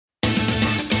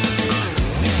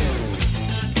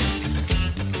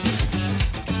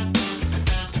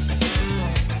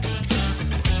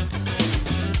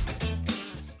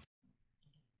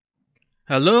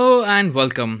Hello and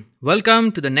welcome.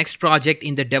 Welcome to the next project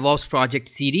in the DevOps project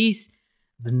series.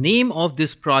 The name of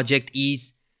this project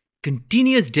is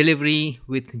Continuous Delivery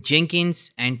with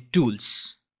Jenkins and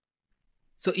Tools.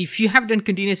 So if you have done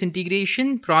continuous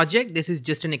integration project, this is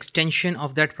just an extension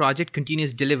of that project,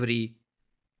 continuous delivery.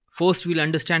 First, we'll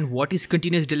understand what is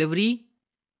continuous delivery,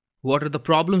 what are the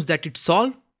problems that it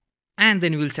solves, and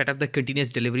then we'll set up the continuous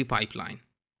delivery pipeline.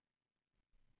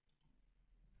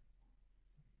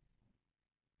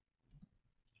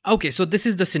 Okay, so this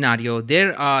is the scenario.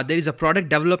 There is a product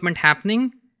development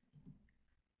happening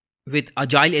with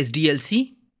Agile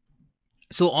SDLC.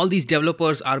 So all these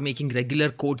developers are making regular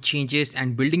code changes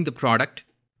and building the product.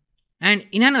 And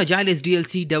in an Agile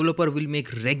SDLC, developer will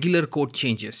make regular code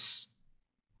changes.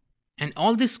 And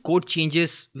all these code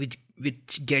changes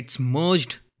which gets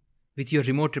merged with your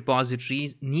remote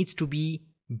repositories needs to be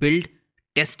built,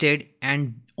 tested,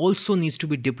 and also needs to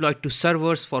be deployed to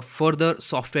servers for further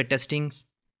software testings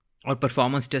or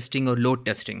performance testing or load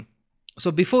testing. So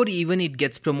before even it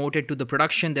gets promoted to the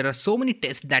production, there are so many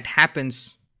tests that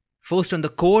happens first on the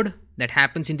code that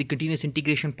happens in the continuous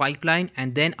integration pipeline,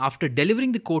 and then after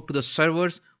delivering the code to the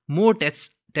servers, more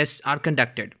tests are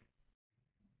conducted.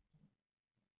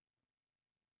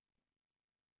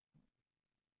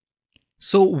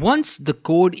 So once the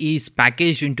code is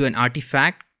packaged into an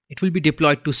artifact, it will be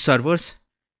deployed to servers,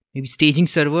 maybe staging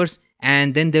servers,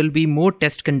 and then there will be more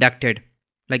tests conducted,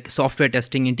 like software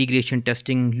testing, integration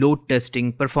testing, load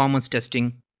testing, performance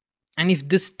testing. And if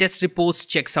this test reports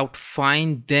checks out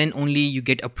fine, then only you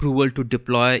get approval to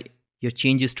deploy your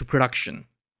changes to production.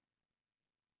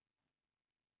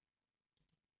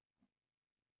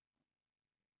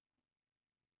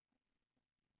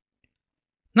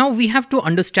 Now we have to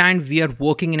understand we are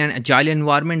working in an agile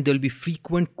environment. There will be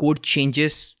frequent code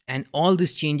changes, and all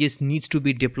these changes needs to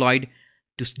be deployed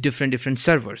to different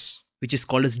servers, which is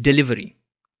called as delivery,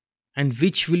 and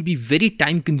which will be very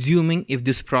time consuming if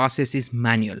this process is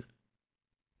manual.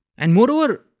 And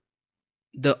moreover,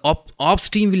 the ops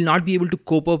team will not be able to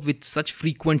cope up with such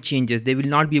frequent changes. They will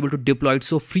not be able to deploy it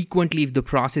so frequently if the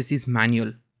process is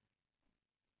manual.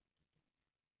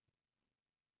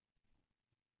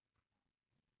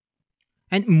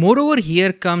 And moreover,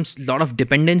 here comes a lot of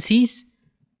dependencies.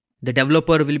 The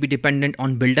developer will be dependent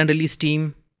on build and release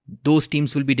team. Those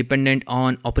teams will be dependent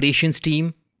on operations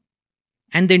team.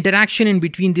 And the interaction in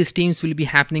between these teams will be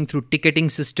happening through ticketing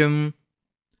system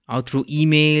or through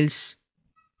emails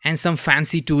and some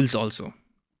fancy tools also.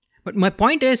 But my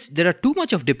point is there are too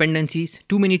much of dependencies,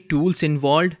 too many tools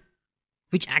involved,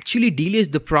 which actually delays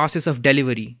the process of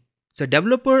delivery. So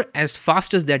developer, as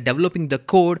fast as they're developing the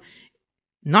code,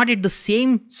 not at the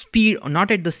same speed or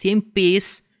not at the same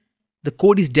pace, the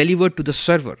code is delivered to the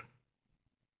server.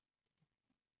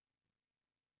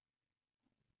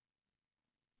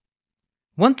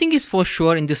 One thing is for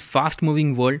sure in this fast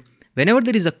moving world, whenever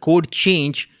there is a code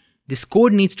change, this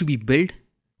code needs to be built,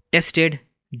 tested,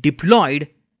 deployed,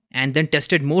 and then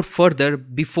tested more further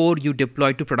before you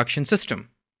deploy to production system.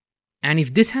 And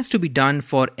if this has to be done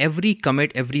for every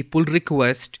commit, every pull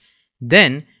request,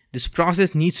 then this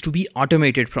process needs to be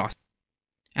automated process.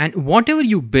 And whatever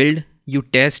you build, you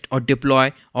test or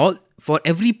deploy, for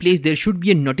every place there should be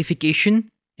a notification.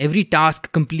 Every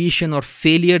task completion or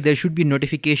failure, there should be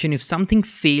notification. If something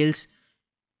fails,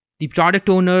 the product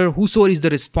owner, whosoever is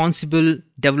the responsible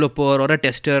developer or a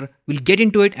tester, will get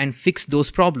into it and fix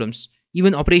those problems,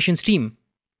 even operations team.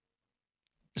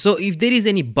 So if there is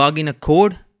any bug in a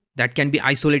code, that can be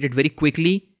isolated very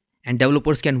quickly, and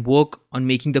developers can work on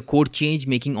making the code change,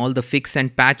 making all the fix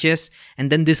and patches,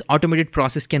 and then this automated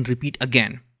process can repeat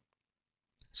again.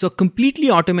 So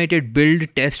completely automated build,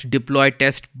 test, deploy,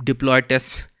 test.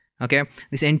 Okay,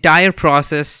 this entire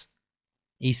process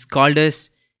is called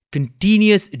as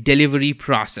continuous delivery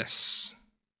process.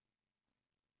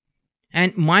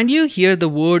 And mind you, here the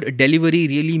word delivery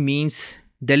really means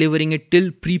delivering it till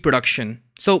pre-production.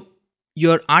 So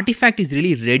your artifact is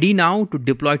really ready now to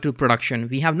deploy to production.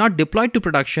 We have not deployed to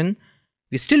production.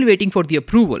 We're still waiting for the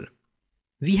approval.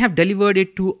 We have delivered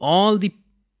it to all the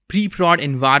pre-prod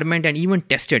environment and even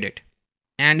tested it.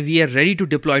 And we are ready to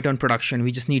deploy it on production.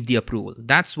 We just need the approval.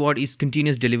 That's what is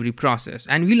continuous delivery process.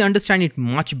 And we'll understand it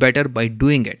much better by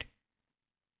doing it.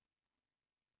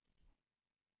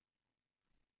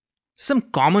 Some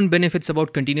common benefits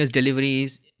about continuous delivery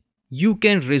is you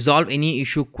can resolve any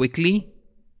issue quickly.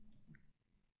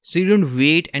 So you don't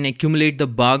wait and accumulate the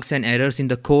bugs and errors in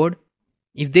the code.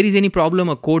 If there is any problem,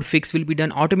 a code fix will be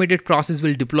done. Automated process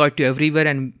will deploy to everywhere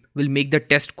and will make the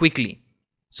test quickly.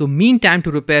 So mean time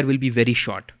to repair will be very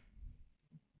short.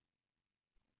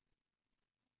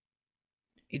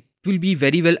 It will be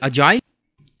very well agile.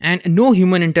 And no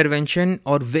human intervention,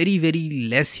 or very, very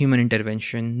less human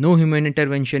intervention. No human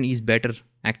intervention is better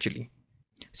actually.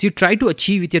 So you try to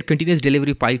achieve with your continuous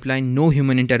delivery pipeline no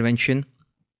human intervention.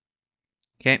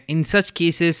 Okay, in such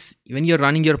cases, when you're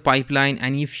running your pipeline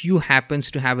and if you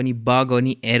happens to have any bug or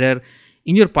any error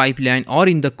in your pipeline or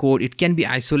in the code, it can be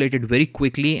isolated very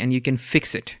quickly and you can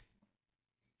fix it.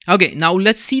 Okay, now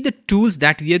let's see the tools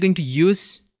that we are going to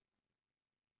use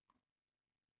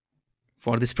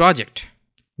for this project.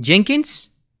 Jenkins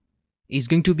is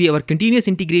going to be our continuous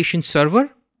integration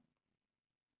server.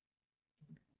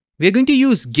 We are going to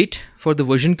use Git for the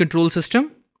version control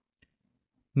system.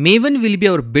 Maven will be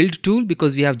our build tool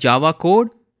because we have Java code.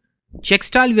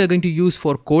 Checkstyle we are going to use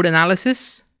for code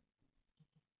analysis.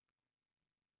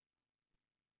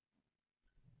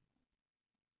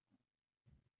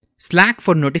 Slack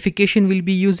for notification we'll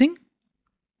be using.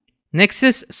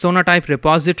 Nexus Sonatype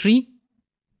repository.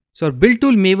 So our build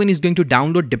tool Maven is going to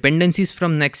download dependencies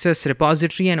from Nexus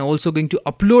repository and also going to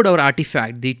upload our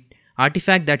artifact. The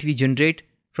artifact that we generate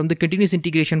from the continuous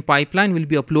integration pipeline will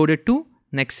be uploaded to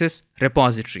Nexus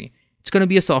repository. It's going to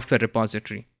be a software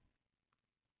repository.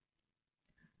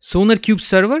 SonarQube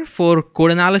server for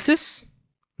code analysis.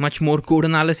 Much more code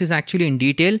analysis actually in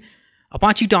detail.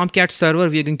 Apache Tomcat server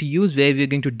we are going to use where we are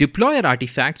going to deploy our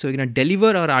artifact. So we're going to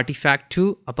deliver our artifact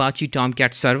to Apache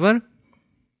Tomcat server.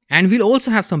 And we'll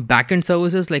also have some backend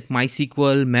services like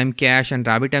MySQL, Memcache, and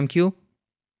RabbitMQ.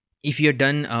 If you've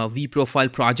done a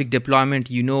vProfile project deployment,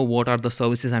 you know what are the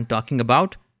services I'm talking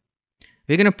about.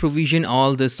 We're going to provision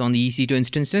all this on the EC2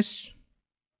 instances.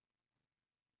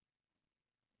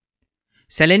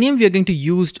 Selenium we are going to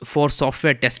use for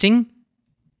software testing.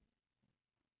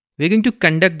 We're going to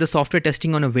conduct the software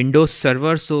testing on a Windows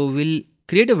server. So we'll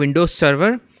create a Windows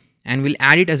server and we'll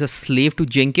add it as a slave to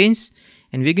Jenkins.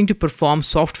 And we're going to perform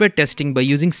software testing by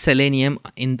using Selenium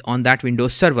on that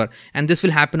Windows server. And this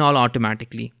will happen all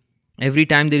automatically. Every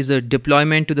time there is a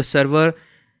deployment to the server,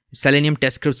 Selenium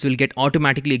test scripts will get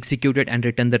automatically executed and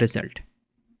return the result.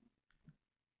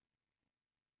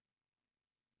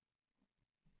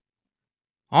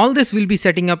 All this will be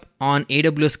setting up on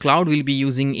AWS Cloud. We'll be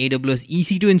using AWS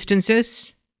EC2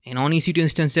 instances. And on EC2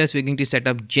 instances, we're going to set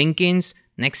up Jenkins,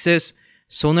 Nexus,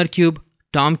 SonarQube,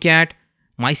 Tomcat,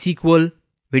 MySQL,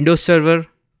 Windows Server.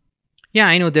 Yeah,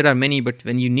 I know there are many, but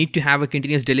when you need to have a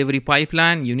continuous delivery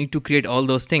pipeline, you need to create all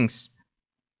those things.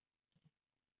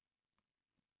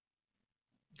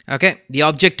 Okay, the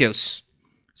objectives.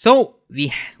 So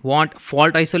we want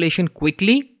fault isolation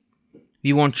quickly.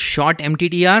 We want short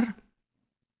MTTR.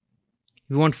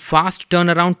 We want fast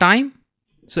turnaround time.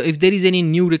 So if there is any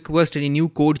new request, any new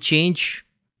code change,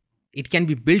 it can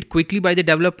be built quickly by the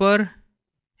developer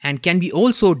and can be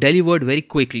also delivered very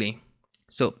quickly.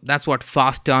 So that's what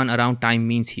fast turnaround time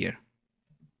means here.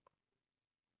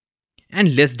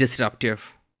 And less disruptive.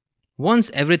 Once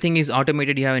everything is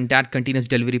automated, you have entire continuous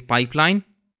delivery pipeline,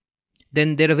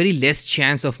 then there are very less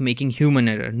chance of making human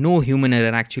error. No human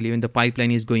error actually when the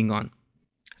pipeline is going on.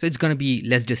 So it's going to be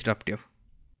less disruptive.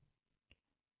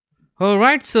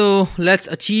 Alright, so let's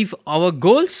achieve our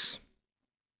goals.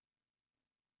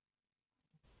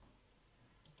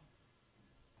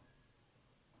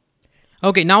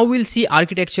 Okay, now we'll see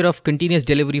architecture of continuous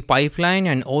delivery pipeline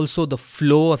and also the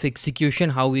flow of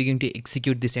execution, how we're going to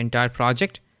execute this entire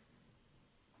project.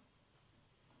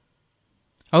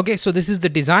 Okay, so this is the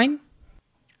design.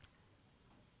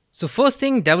 So first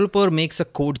thing, developer makes a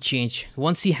code change.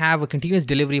 Once you have a continuous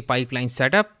delivery pipeline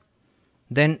set up,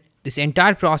 then this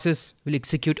entire process will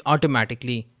execute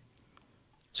automatically.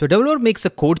 So developer makes a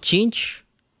code change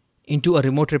into a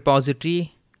remote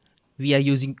repository. We are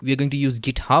going to use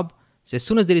GitHub. So as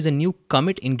soon as there is a new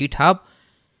commit in GitHub,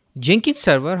 Jenkins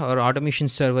server or automation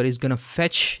server is going to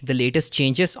fetch the latest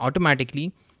changes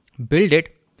automatically, build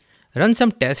it, run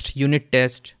some test, unit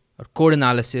test or code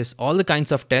analysis, all the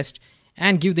kinds of tests,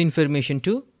 and give the information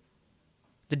to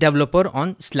the developer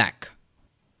on Slack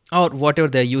or whatever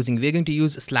they're using. We're going to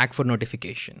use Slack for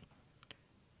notification.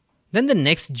 Then the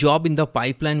next job in the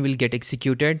pipeline will get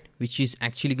executed, which is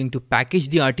actually going to package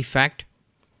the artifact,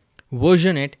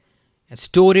 version it, and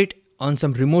store it on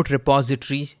some remote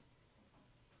repositories,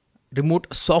 remote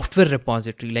software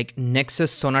repository like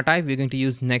Nexus Sonatype. We're going to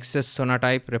use Nexus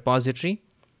Sonatype repository.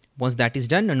 Once that is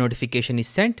done, a notification is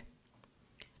sent.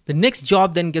 The next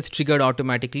job then gets triggered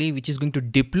automatically, which is going to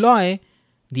deploy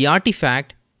the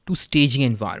artifact to staging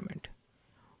environment.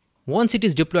 Once it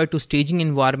is deployed to staging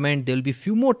environment, there will be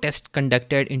few more tests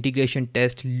conducted, integration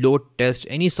test, load test,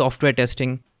 any software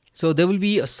testing. So there will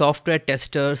be a software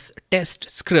testers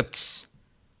test scripts.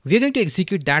 We are going to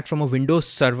execute that from a Windows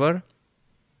server,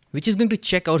 which is going to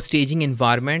check our staging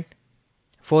environment,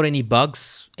 for any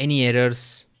bugs, any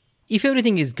errors. If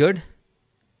everything is good,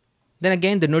 then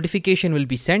again the notification will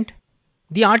be sent.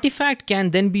 The artifact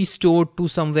can then be stored to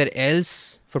somewhere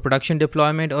else for production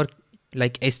deployment, or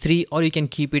like S3, or you can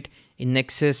keep it in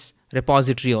Nexus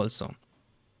repository also.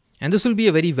 And this will be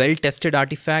a very well tested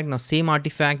artifact. Now same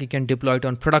artifact you can deploy it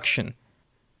on production.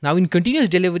 Now in continuous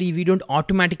delivery, we don't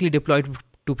automatically deploy it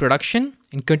to production.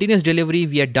 In continuous delivery,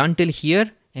 we are done till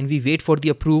here and we wait for the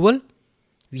approval.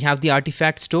 We have the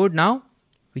artifact stored now,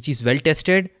 which is well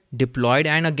tested, deployed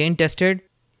and again tested.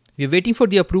 We are waiting for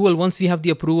the approval. Once we have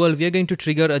the approval, we are going to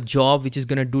trigger a job which is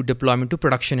going to do deployment to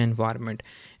production environment,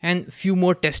 and few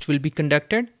more tests will be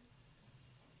conducted.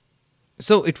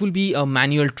 So it will be a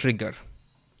manual trigger.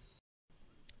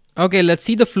 Okay, let's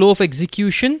see the flow of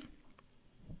execution.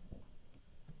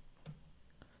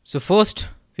 So first,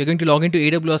 we're going to log into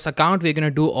AWS account. We're going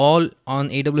to do all on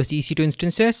AWS EC2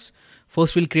 instances.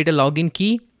 First, we'll create a login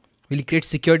key. We'll create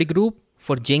security group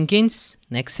for Jenkins,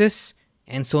 Nexus,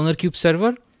 and SonarQube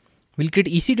server. We'll create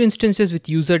EC2 instances with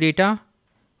user data.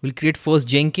 We'll create first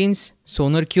Jenkins,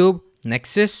 SonarQube,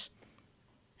 Nexus,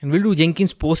 and we'll do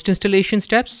Jenkins post-installation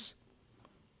steps.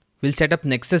 We'll set up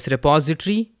Nexus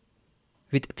repository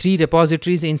with 3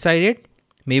 repositories inside it,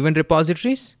 Maven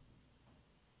repositories.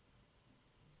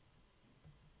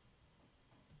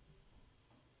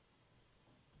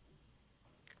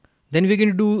 Then we're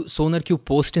going to do SonarQube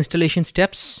post-installation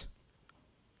steps.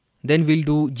 Then we'll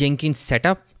do Jenkins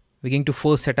setup. We're going to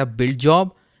first set up build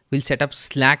job. We'll set up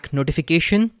Slack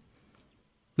notification.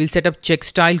 We'll set up check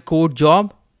style code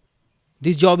job.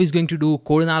 This job is going to do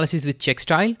code analysis with check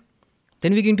style.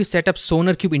 Then we're going to set up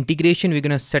SonarQube integration. We're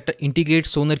going to integrate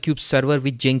SonarQube server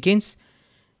with Jenkins.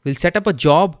 We'll set up a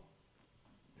job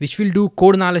which will do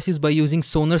code analysis by using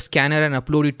Sonar scanner and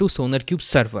upload it to SonarQube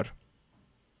server.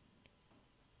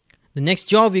 The next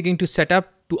job we're going to set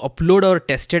up to upload our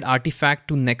tested artifact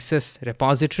to Nexus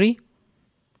repository.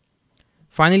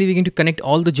 Finally, we're going to connect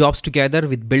all the jobs together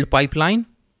with build pipeline,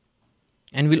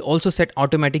 and we'll also set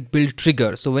automatic build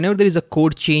trigger. So whenever there is a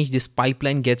code change, this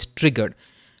pipeline gets triggered.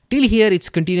 Till here, it's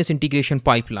continuous integration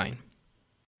pipeline.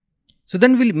 So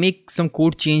then we'll make some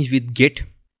code change with Git.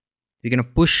 We're going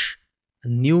to push a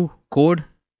new code,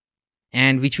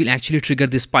 and which will actually trigger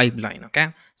this pipeline.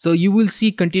 Okay, so you will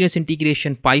see continuous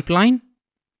integration pipeline,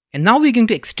 and now we're going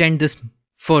to extend this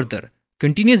further.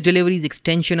 Continuous delivery is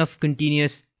extension of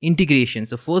continuous integration.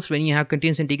 So first, when you have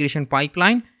continuous integration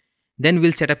pipeline, then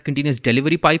we'll set up continuous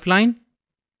delivery pipeline.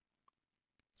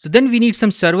 So then we need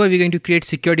some server. We're going to create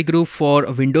security group for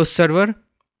a Windows server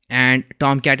and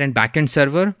Tomcat and backend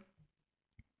server.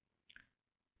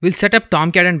 We'll set up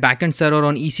Tomcat and backend server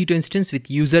on EC2 instance with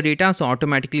user data. So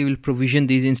automatically we'll provision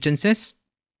these instances.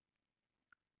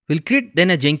 We'll create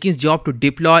then a Jenkins job to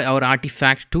deploy our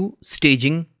artifact to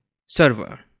staging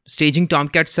server. Staging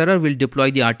Tomcat server will deploy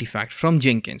the artifact from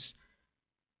Jenkins.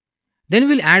 Then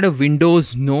we'll add a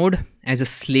Windows node as a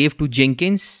slave to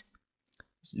Jenkins.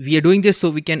 We are doing this so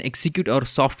we can execute our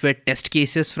software test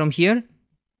cases from here.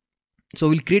 So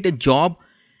we'll create a job.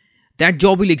 That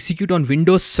job will execute on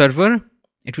Windows server.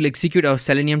 It will execute our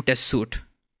Selenium test suite.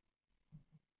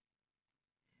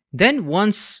 Then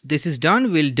once this is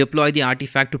done, we'll deploy the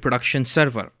artifact to production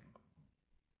server.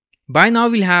 By now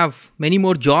we'll have many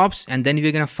more jobs, and then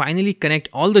we're going to finally connect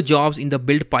all the jobs in the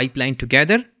build pipeline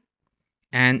together,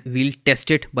 and we'll test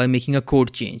it by making a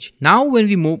code change. Now when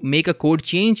we make a code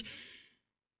change,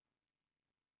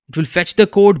 it will fetch the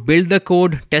code, build the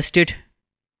code, test it,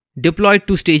 deploy it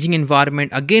to staging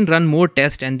environment, again run more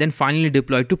tests, and then finally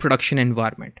deploy it to production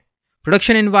environment.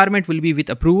 Production environment will be with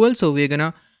approval, so we're going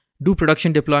to do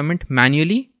production deployment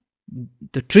manually.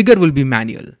 The trigger will be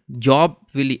manual. Job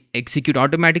will execute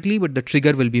automatically, but the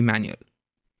trigger will be manual.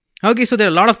 Okay, so there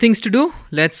are a lot of things to do.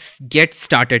 Let's get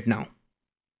started now.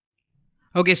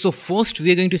 Okay, so first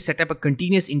we are going to set up a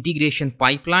continuous integration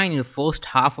pipeline. In the first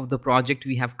half of the project,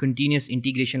 we have continuous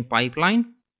integration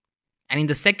pipeline. And in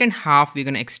the second half, we're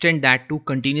going to extend that to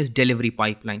continuous delivery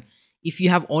pipeline. If you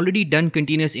have already done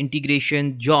continuous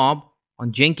integration job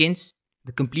on Jenkins,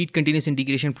 the complete continuous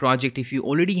integration project, if you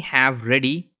already have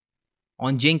ready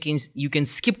on Jenkins, you can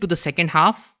skip to the second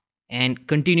half and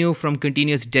continue from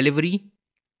continuous delivery.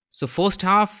 So first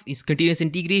half is continuous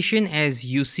integration. As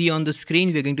you see on the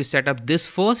screen, we're going to set up this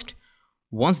first.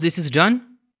 Once this is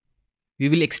done, we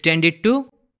will extend it to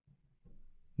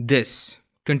this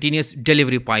continuous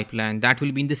delivery pipeline. That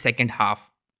will be in the second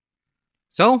half.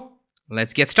 So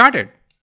let's get started.